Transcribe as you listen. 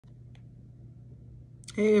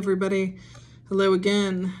Hey everybody, hello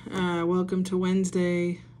again. Welcome to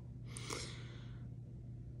Wednesday.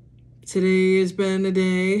 Today has been a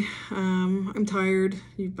day. I'm tired.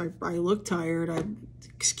 I look tired.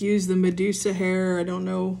 Excuse the Medusa hair. I don't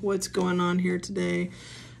know what's going on here today.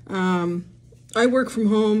 I work from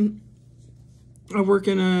home. I work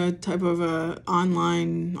in a type of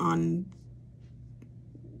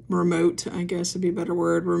remote, I guess would be a better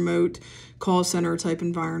word, remote call center type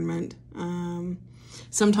environment.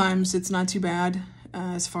 Sometimes it's not too bad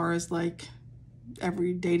as far as like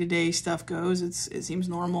every day-to-day stuff goes. It seems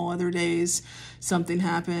normal. Other days something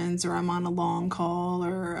happens, or I'm on a long call,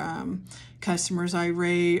 or customers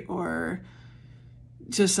irate, or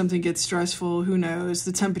just something gets stressful. Who knows?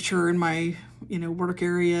 The temperature in my work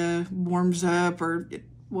area warms up or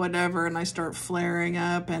whatever, and I start flaring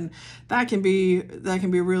up, and that can be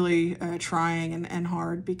really trying and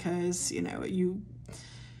hard, because you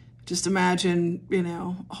just imagine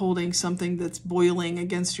holding something that's boiling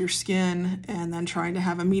against your skin and then trying to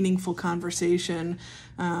have a meaningful conversation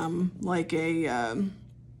like a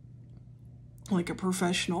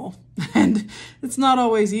professional, and it's not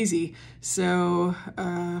always easy. So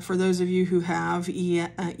for those of you who have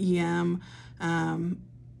EM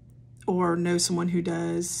or know someone who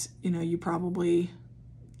does, you probably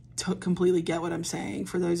completely get what I'm saying.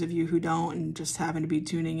 For those of you who don't and just happen to be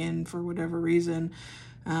tuning in for whatever reason,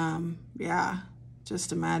 yeah,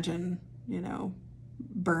 just imagine,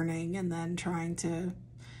 burning and then trying to,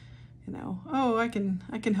 oh, I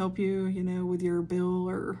can help you, with your bill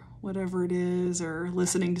or whatever it is, or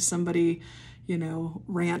listening to somebody,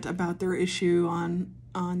 rant about their issue on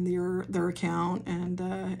their account,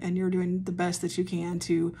 and you're doing the best that you can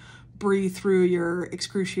to breathe through your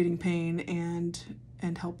excruciating pain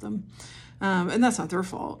and help them. And that's not their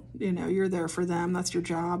fault. You're there for them. That's your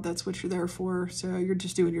job. That's what you're there for. So you're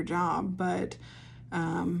just doing your job. But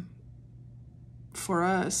for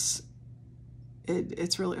us,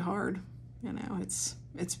 it's really hard.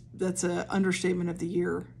 That's an understatement of the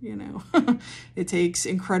year. It takes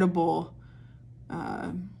incredible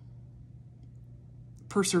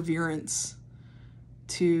perseverance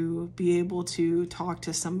to be able to talk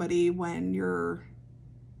to somebody when you're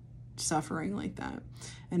suffering like that,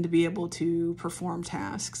 and to be able to perform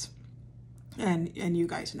tasks. And you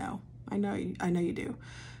guys know, I know you do.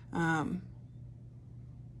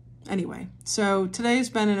 Anyway, so today's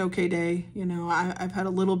been an okay day. I've had a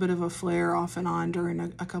little bit of a flare off and on during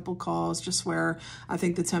a couple calls, just where I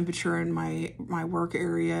think the temperature in my work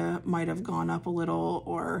area might have gone up a little,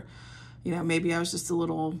 or maybe I was just a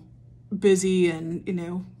little busy, and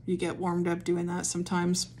you get warmed up doing that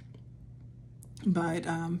sometimes. But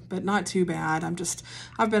not too bad.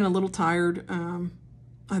 I've been a little tired.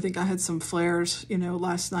 I think I had some flares,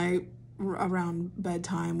 last night around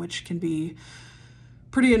bedtime, which can be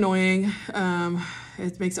pretty annoying.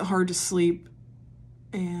 It makes it hard to sleep,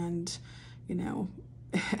 and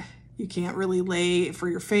you can't really lay for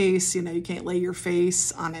your face. You can't lay your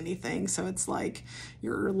face on anything, so it's like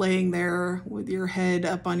you're laying there with your head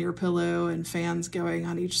up on your pillow and fans going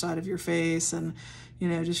on each side of your face, and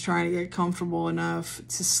just trying to get comfortable enough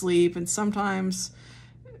to sleep. And sometimes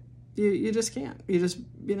you just can't. You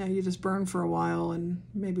just burn for a while and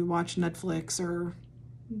maybe watch Netflix or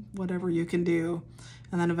whatever you can do,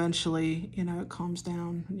 and then eventually it calms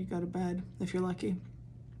down and you go to bed if you're lucky.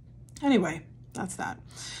 Anyway, that's that.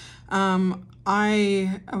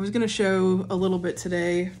 I was going to show a little bit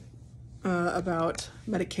today about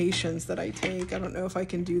medications that I take. I don't know if I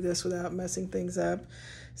can do this without messing things up.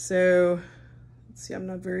 So let's see, I'm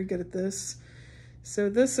not very good at this. So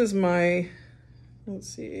this is my,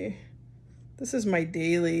 this is my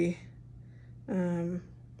daily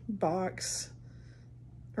box,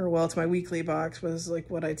 or well, it's my weekly box, was like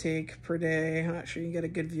what I take per day. I'm not sure you can get a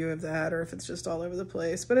good view of that, or if it's just all over the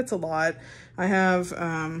place, but it's a lot. I have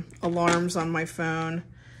alarms on my phone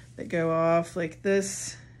that go off. Like,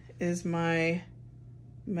 this is my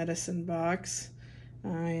medicine box.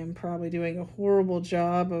 I am probably doing a horrible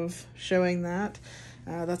job of showing that.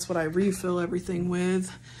 That's what I refill everything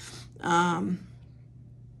with.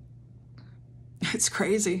 It's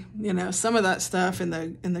crazy. Some of that stuff in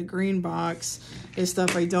the green box is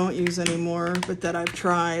stuff I don't use anymore, but that I've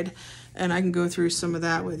tried, and I can go through some of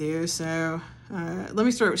that with you. So let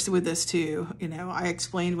me start with this too. I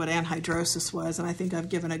explained what anhidrosis was, and I think I've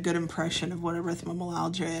given a good impression of what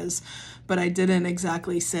erythromelalgia is, but I didn't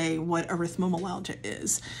exactly say what erythromelalgia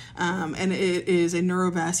is. And it is a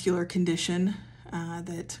neurovascular condition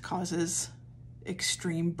that causes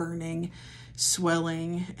extreme burning,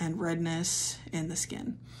 swelling, and redness in the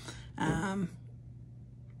skin.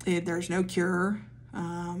 There's no cure.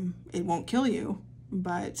 It won't kill you.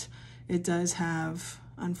 but it does have,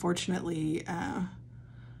 unfortunately,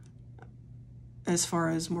 as far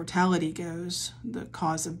as mortality goes, the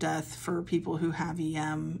cause of death for people who have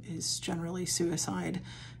EM is generally suicide,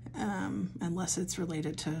 unless it's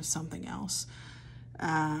related to something else.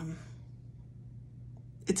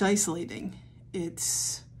 It's isolating.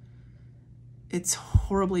 It's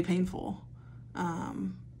horribly painful.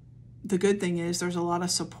 The good thing is there's a lot of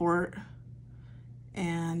support,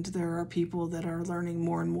 and there are people that are learning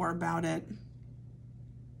more and more about it.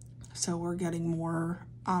 So we're getting more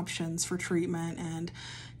options for treatment, and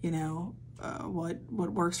what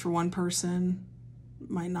works for one person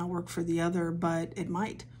might not work for the other, but it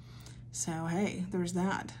might. So hey, there's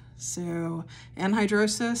that. So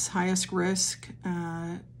anhidrosis, highest risk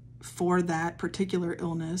for that particular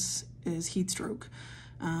illness is heat stroke.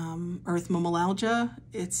 Erythromelalgia,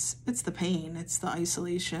 it's the pain, it's the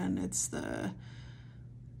isolation, it's the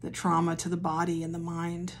trauma to the body and the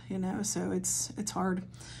mind, so it's hard.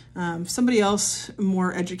 Somebody else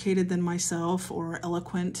more educated than myself or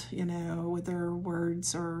eloquent, with their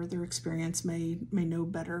words or their experience may know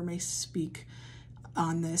better, may speak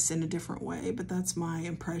on this in a different way, but that's my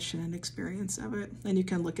impression and experience of it. And you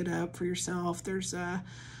can look it up for yourself. There's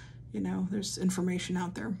there's information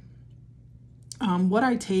out there. What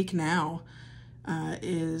I take now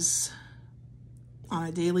is, on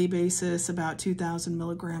a daily basis, about 2,000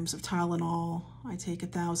 milligrams of Tylenol. I take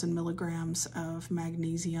 1,000 milligrams of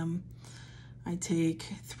magnesium. I take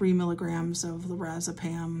 3 milligrams of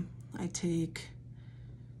lorazepam. I take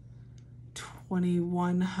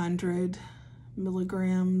 2,100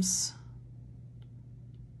 milligrams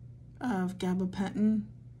of gabapentin,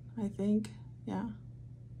 I think. Yeah,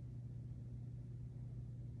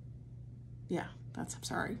 I'm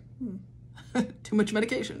sorry. Too much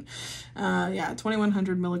medication.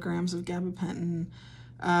 2,100 milligrams of gabapentin.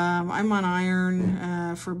 I'm on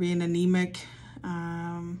iron for being anemic.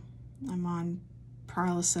 I'm on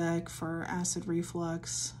Prilosec for acid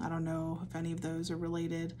reflux. I don't know if any of those are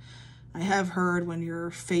related. I have heard when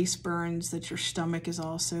your face burns that your stomach is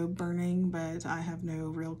also burning, but I have no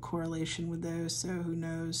real correlation with those, so who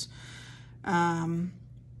knows.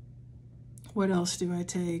 What else do I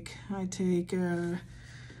take? I take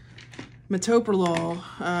metoprolol,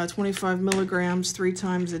 25 milligrams 3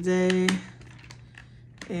 times a day,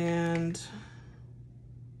 and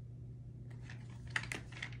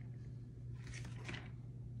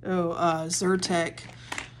Zyrtec,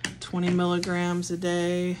 20 milligrams a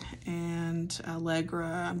day, and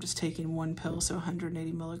Allegra, I'm just taking 1 pill, so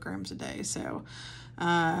 180 milligrams a day. So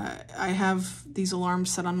I have these alarms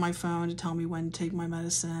set on my phone to tell me when to take my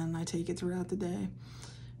medicine. I take it throughout the day.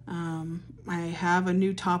 I have a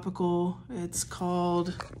new topical. It's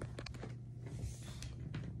called,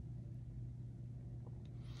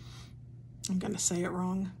 I'm going to say it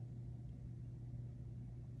wrong,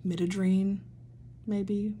 Midodrine,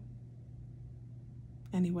 maybe.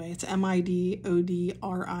 Anyway, it's Midodrine,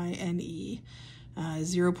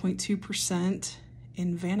 0.2%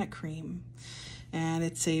 in vanicream. And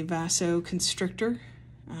it's a vasoconstrictor.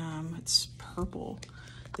 It's purple.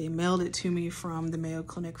 They mailed it to me from the Mayo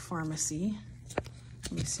Clinic pharmacy.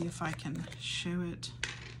 Let me see if I can show it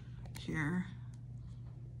here.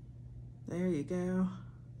 There you go.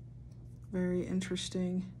 Very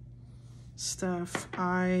interesting stuff.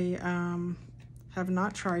 I have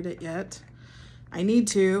not tried it yet. I need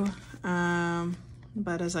to,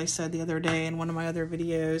 but as I said the other day in one of my other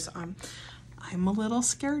videos, I'm a little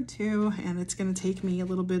scared too, and it's going to take me a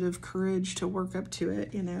little bit of courage to work up to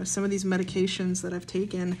it. Some of these medications that I've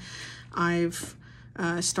taken, I've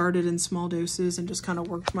started in small doses and just kind of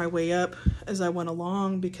worked my way up as I went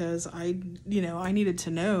along, because I needed to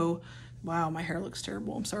know, wow, my hair looks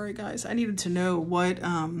terrible. I'm sorry, guys. I needed to know what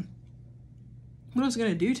it was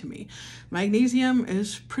going to do to me. Magnesium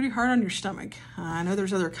is pretty hard on your stomach. I know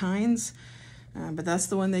there's other kinds, but that's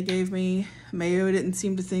the one they gave me. Mayo didn't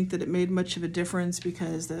seem to think that it made much of a difference,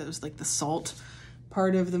 because that was like the salt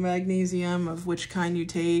part of the magnesium of which kind you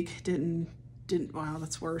take didn't, wow,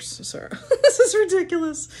 that's worse. Sorry. This is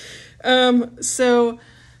ridiculous. So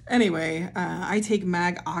anyway, I take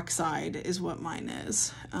mag oxide is what mine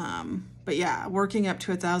is. But yeah, working up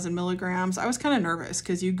to 1,000 milligrams, I was kind of nervous,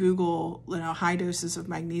 because you Google, high doses of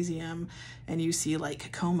magnesium and you see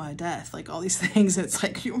like coma, death, like all these things. It's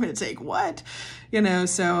like, you want me to take what?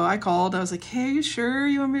 So I called, I was like, hey, you sure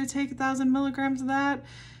you want me to take 1,000 milligrams of that?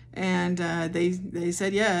 And they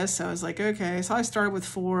said yes. So I was like, okay. So I started with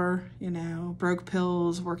 4, broke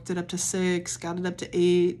pills, worked it up to 6, got it up to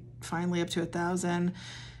 8, finally up to 1,000.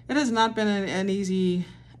 It has not been an easy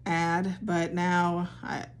ad, but now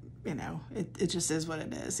you know, it just is what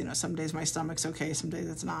it is. You know, some days my stomach's okay, some days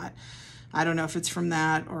it's not. I don't know if it's from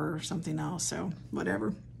that or something else, so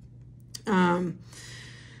whatever.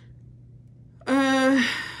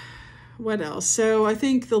 What else? So I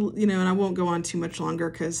think you know, and I won't go on too much longer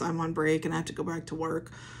because I'm on break and I have to go back to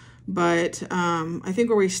work. But I think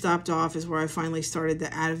where we stopped off is where I finally started the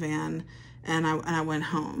Ativan, and I went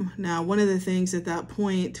home. Now, one of the things at that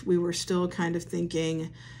point, we were still kind of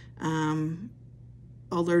thinking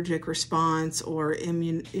allergic response or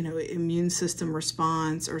immune system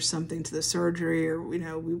response or something to the surgery, or, you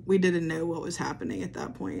know, we didn't know what was happening at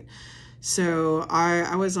that point. So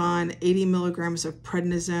I was on 80 milligrams of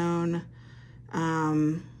prednisone.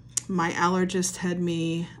 My allergist had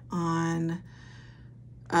me on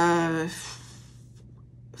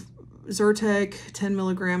Zyrtec, 10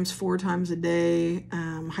 milligrams 4 times a day,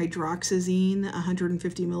 hydroxyzine,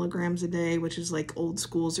 150 milligrams a day, which is like old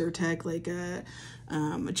school Zyrtec, like a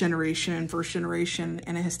first generation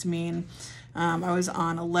antihistamine. I was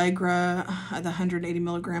on Allegra, the 180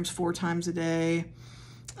 milligrams 4 times a day.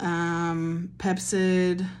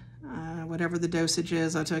 Pepsid, whatever the dosage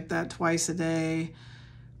is, I took that twice a day.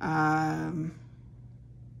 And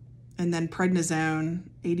then prednisone,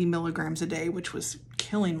 80 milligrams a day, which was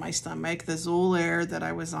killing my stomach. The Xolair that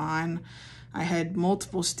I was on, I had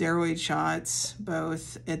multiple steroid shots,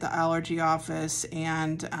 both at the allergy office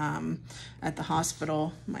and at the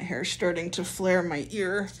hospital. My hair's starting to flare my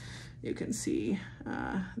ear. You can see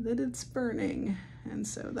that it's burning, and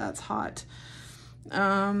so that's hot.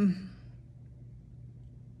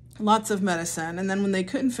 Lots of medicine. And then when they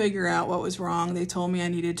couldn't figure out what was wrong, they told me I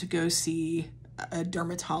needed to go see a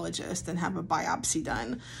dermatologist and have a biopsy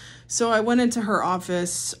done. So I went into her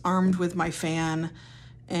office armed with my fan,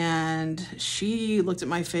 and she looked at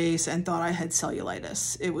my face and thought I had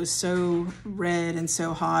cellulitis. It was so red and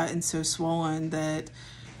so hot and so swollen that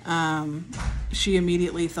she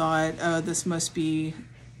immediately thought, oh, this must be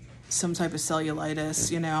some type of cellulitis.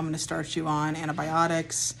 You know, I'm going to start you on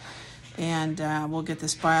antibiotics, and we'll get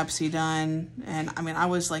this biopsy done. And I mean, I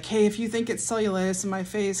was like, hey, if you think it's cellulitis in my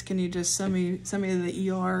face, can you just send me to the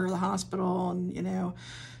ER or the hospital, and you know,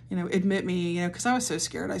 admit me, you know, because I was so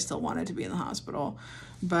scared. I still wanted to be in the hospital,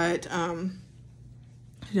 but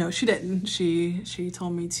you know, she didn't. She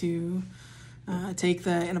told me to take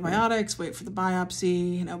the antibiotics, wait for the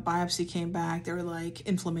biopsy. You know, biopsy came back. They were like,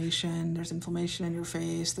 inflammation. There's inflammation in your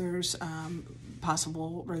face. There's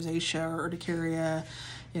possible rosacea or urticaria.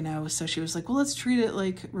 You know, so she was like, well, let's treat it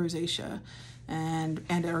like rosacea and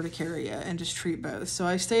urticaria and just treat both. So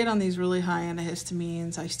I stayed on these really high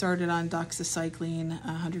antihistamines. I started on doxycycline,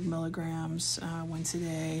 100 milligrams once a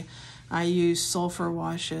day. I used sulfur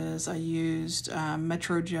washes. I used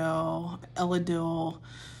Metrogel, Elidil,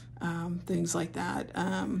 things like that.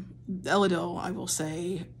 Elidil, I will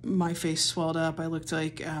say, my face swelled up. I looked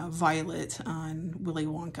like Violet on Willy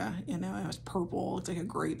Wonka. You know, I was purple, looked like a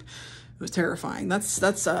grape. It was terrifying. That's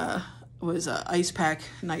was a ice pack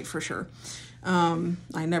night for sure.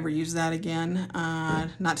 I never used that again.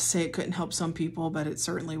 Not to say it couldn't help some people, but it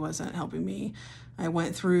certainly wasn't helping me. I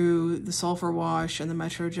went through the sulfur wash and the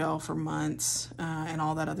Metrogel for months, and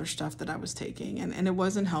all that other stuff that I was taking, and it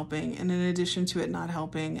wasn't helping. And in addition to it not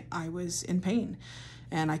helping, I was in pain.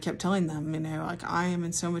 And I kept telling them, you know, like, I am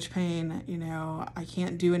in so much pain, you know, I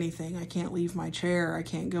can't do anything. I can't leave my chair. I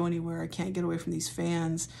can't go anywhere. I can't get away from these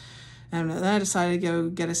fans. And then I decided to go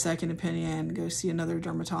get a second opinion, go see another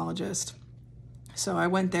dermatologist. So I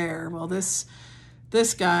went there. Well, this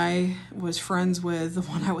guy was friends with the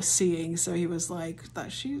one I was seeing. So he was like,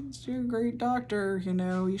 she's a great doctor, you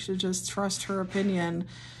know, you should just trust her opinion.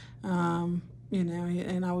 You know,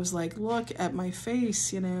 and I was like, look at my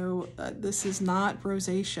face, you know, this is not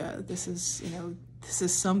rosacea. This is, you know, this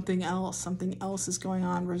is something else. Something else is going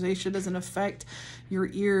on. Rosacea doesn't affect your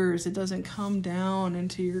ears. It doesn't come down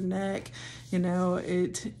into your neck. You know,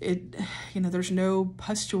 you know, there's no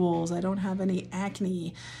pustules. I don't have any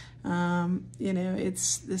acne. You know,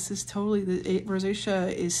 this is totally,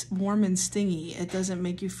 rosacea is warm and stingy. It doesn't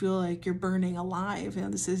make you feel like you're burning alive. You know,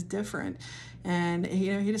 this is different. And,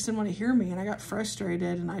 you know, he just didn't want to hear me, and I got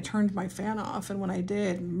frustrated, and I turned my fan off, and when I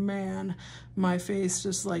did, man, my face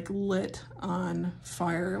just like lit on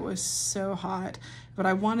fire. It was so hot, but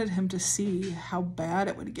I wanted him to see how bad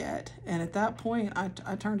it would get. And at that point,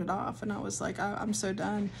 I turned it off, and I was like, I'm so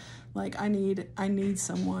done. Like, I need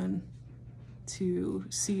someone to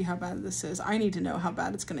see how bad this is. I need to know how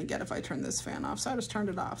bad it's going to get if I turn this fan off. So I just turned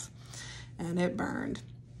it off, and it burned.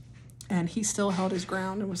 And he still held his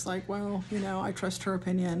ground and was like, well, you know, I trust her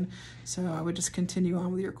opinion, so I would just continue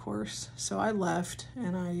on with your course. So I left,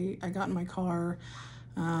 and I got in my car,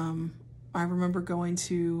 I remember going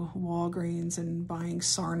to Walgreens and buying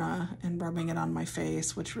Sarna and rubbing it on my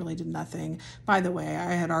face, which really did nothing. By the way,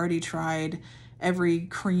 I had already tried every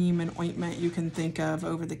cream and ointment you can think of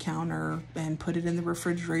over the counter and put it in the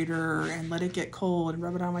refrigerator and let it get cold and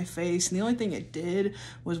rub it on my face. And the only thing it did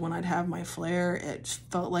was when I'd have my flare, it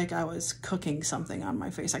felt like I was cooking something on my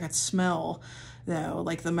face. I could smell, though,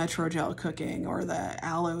 like the Metro Gel cooking, or the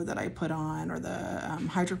aloe that I put on, or the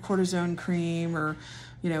hydrocortisone cream, or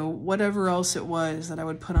whatever else it was that I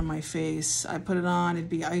would put on my face. I put it on, it'd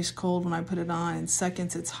be ice cold when I put it on. In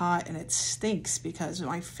seconds, it's hot and it stinks because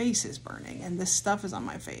my face is burning and this stuff is on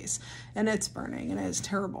my face and it's burning and it's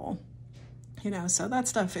terrible. So that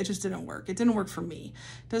stuff, it just didn't work. It didn't work for me.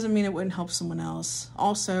 Doesn't mean it wouldn't help someone else.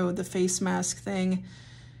 Also, the face mask thing,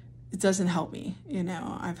 it doesn't help me.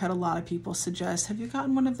 I've had a lot of people suggest, have you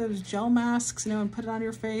gotten one of those gel masks, and put it on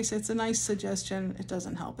your face? It's a nice suggestion. It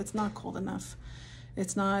doesn't help. It's not cold enough.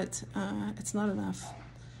 It's not enough.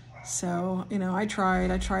 So, I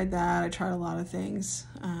tried that. I tried a lot of things.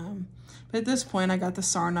 But at this point, I got the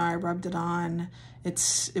Sarna, I rubbed it on.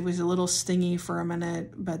 It was a little stingy for a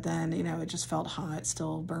minute, but then, it just felt hot,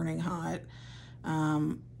 still burning hot.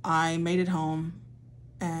 I made it home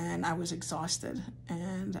and I was exhausted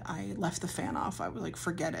and I left the fan off. I was like,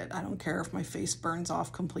 forget it. I don't care if my face burns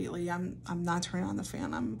off completely. I'm not turning on the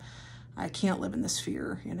fan. I can't live in this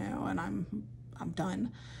fear, and I'm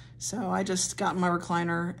done. So I just got in my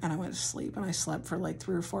recliner and I went to sleep, and I slept for like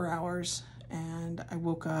 3 or 4 hours, and I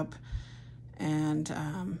woke up and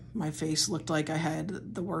my face looked like I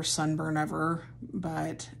had the worst sunburn ever,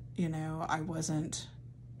 but I wasn't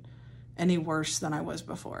any worse than I was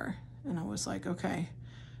before. And I was like, okay,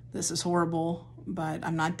 this is horrible, but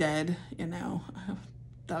I'm not dead.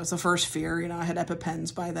 That was the first fear. I had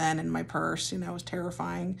EpiPens by then in my purse. It was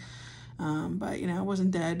terrifying, but I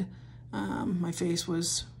wasn't dead. My face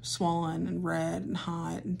was swollen and red and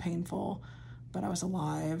hot and painful, but I was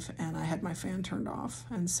alive and I had my fan turned off.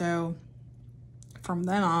 And so from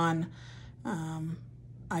then on,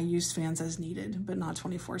 I used fans as needed, but not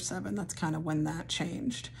 24/7. That's kind of when that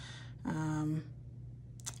changed.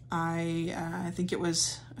 I think it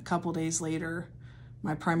was a couple days later,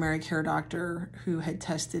 my primary care doctor, who had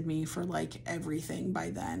tested me for like everything by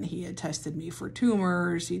then. He had tested me for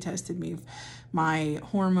tumors. He tested me, my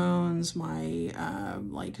hormones, my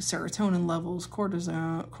like serotonin levels,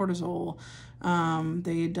 cortisol.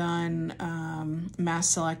 They had done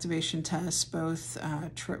mast cell activation tests, both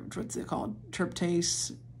what's it called?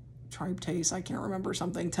 Tryptase, I can't remember,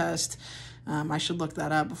 something test. I should look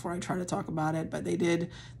that up before I try to talk about it, but they did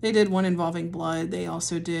one involving blood. They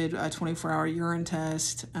also did a 24-hour urine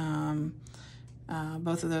test.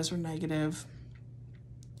 Both of those were negative.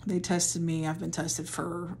 They tested me. I've been tested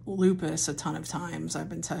for lupus a ton of times. I've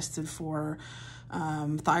been tested for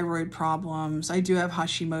thyroid problems. I do have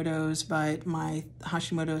Hashimoto's, but my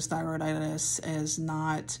Hashimoto's thyroiditis is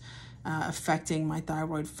not affecting my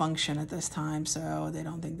thyroid function at this time, so they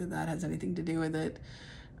don't think that has anything to do with it.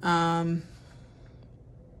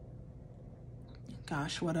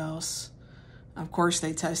 Gosh, what else? Of course,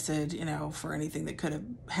 they tested, for anything that could have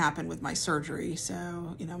happened with my surgery.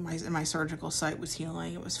 So, my surgical site was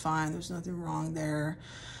healing. It was fine. There was nothing wrong there.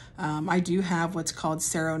 I do have what's called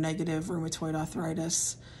seronegative rheumatoid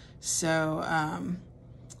arthritis. So,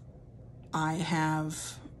 I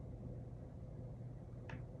have,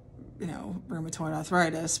 rheumatoid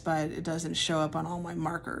arthritis, but it doesn't show up on all my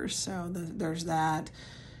markers. So there's that.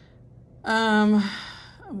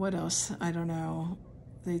 What else? I don't know.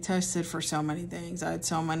 They tested for so many things. I had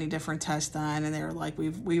so many different tests done, and they were like,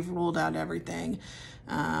 we've ruled out everything.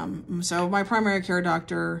 So my primary care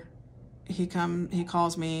doctor, he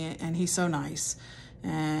calls me, and he's so nice.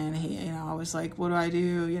 And I was like, what do I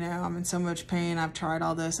do? I'm in so much pain. I've tried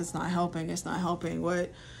all this. It's not helping. It's not helping.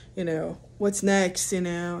 What's next?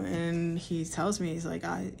 And he tells me, he's like,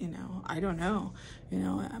 I don't know.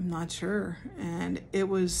 I'm not sure. And it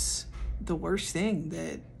was the worst thing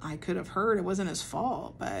that I could have heard. It wasn't his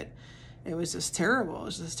fault, but it was just terrible. It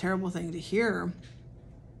was just a terrible thing to hear.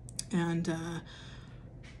 And, I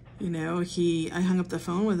hung up the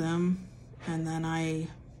phone with him, and then I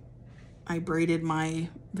braided my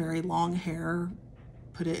very long hair,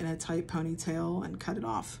 put it in a tight ponytail, and cut it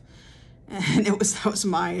off. And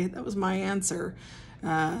that was my answer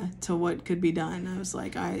to what could be done. I was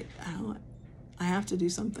like, I have to do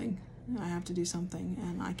something. I have to do something,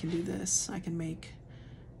 and I can do this. I can make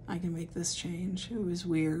this change. It was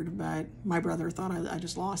weird, but my brother thought I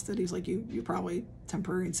just lost it. He's like, you probably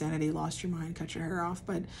temporary insanity, lost your mind, cut your hair off.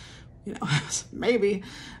 But maybe,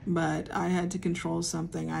 but I had to control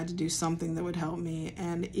something. I had to do something that would help me.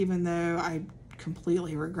 And even though I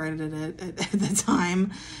completely regretted it at the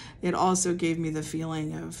time, it also gave me the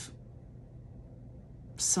feeling of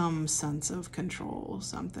some sense of control,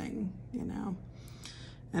 something, you know.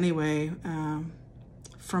 Anyway,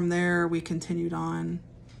 from there we continued on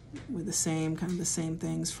with the same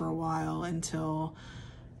things for a while until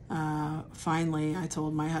finally I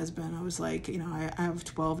told my husband, I was like, you know, I have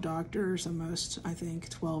 12 doctors, almost, I think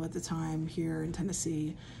 12 at the time here in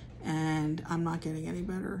Tennessee, and I'm not getting any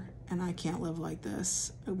better, and I can't live like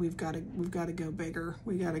this. We've got to go bigger.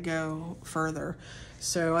 We got to go further.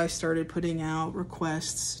 So I started putting out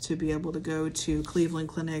requests to be able to go to Cleveland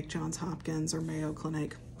Clinic, Johns Hopkins, or Mayo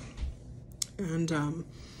Clinic. And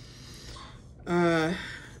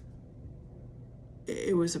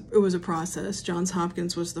it was a process. Johns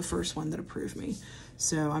Hopkins was the first one that approved me.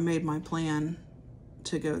 So I made my plan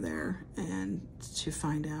to go there and to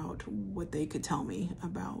find out what they could tell me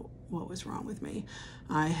about what was wrong with me.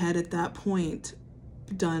 I had at that point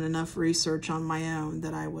done enough research on my own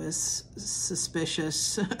that I was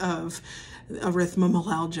suspicious of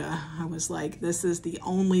erythromelalgia. I was like, this is the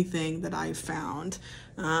only thing that I've found.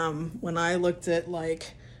 When I looked at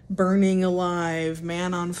like burning alive,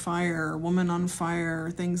 man on fire, woman on fire,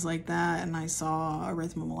 things like that, and I saw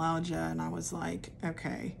erythromelalgia, and I was like,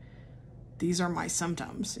 okay, these are my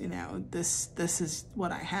symptoms, you know, this is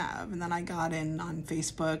what I have. And then I got in on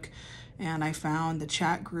Facebook and I found the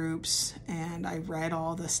chat groups and I read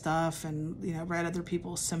all the stuff and, you know, read other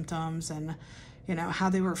people's symptoms and, you know, how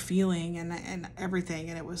they were feeling and everything.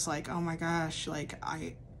 And it was like, oh my gosh, like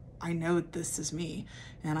I know this is me.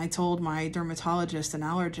 And I told my dermatologist and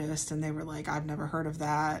allergist, and they were like, I've never heard of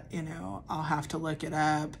that. You know, I'll have to look it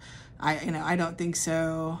up. I don't think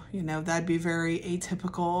so. You know, that'd be very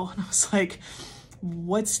atypical. And I was like,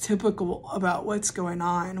 what's typical about what's going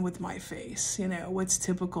on with my face? You know, what's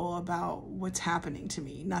typical about what's happening to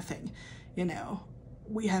me? Nothing. You know,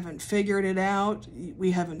 we haven't figured it out.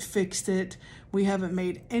 We haven't fixed it. We haven't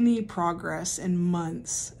made any progress in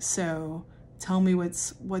months. So tell me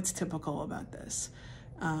what's typical about this.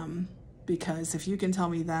 Because if you can tell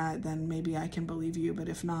me that, then maybe I can believe you. But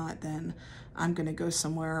if not, then I'm going to go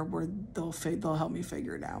somewhere where they'll help me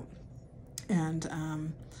figure it out.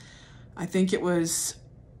 And I think it was,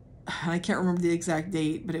 I can't remember the exact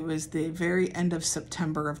date, but it was the very end of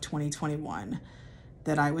September of 2021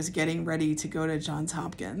 that I was getting ready to go to Johns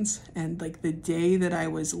Hopkins. And like the day that I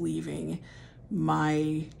was leaving,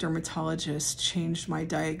 my dermatologist changed my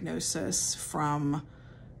diagnosis from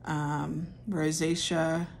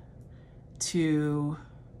rosacea to,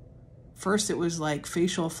 first it was like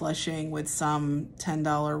facial flushing with some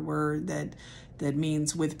 $10 word that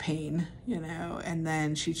means with pain, you know, and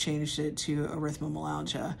then she changed it to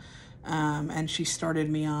erythromelalgia. And she started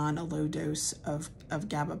me on a low dose of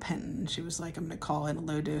gabapentin. She was like, I'm going to call in a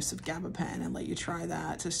low dose of gabapentin and let you try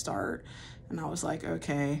that to start. And I was like,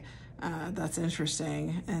 okay, that's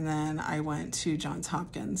interesting. And then I went to Johns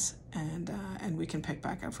Hopkins, and we can pick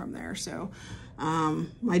back up from there. So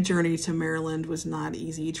my journey to Maryland was not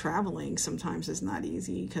easy. Traveling sometimes is not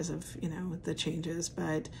easy because of, you know, the changes,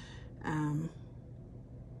 but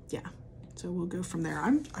yeah. So we'll go from there.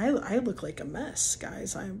 I look like a mess,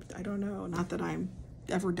 guys. I don't know. Not that I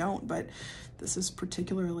ever don't, but this is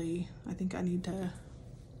particularly, I think I need to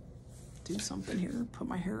do something here, put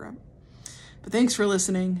my hair up. But thanks for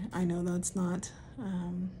listening. I know that's not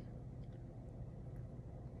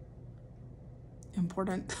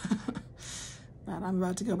important, but I'm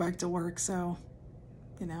about to go back to work. So,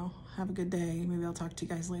 you know, have a good day. Maybe I'll talk to you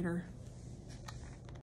guys later.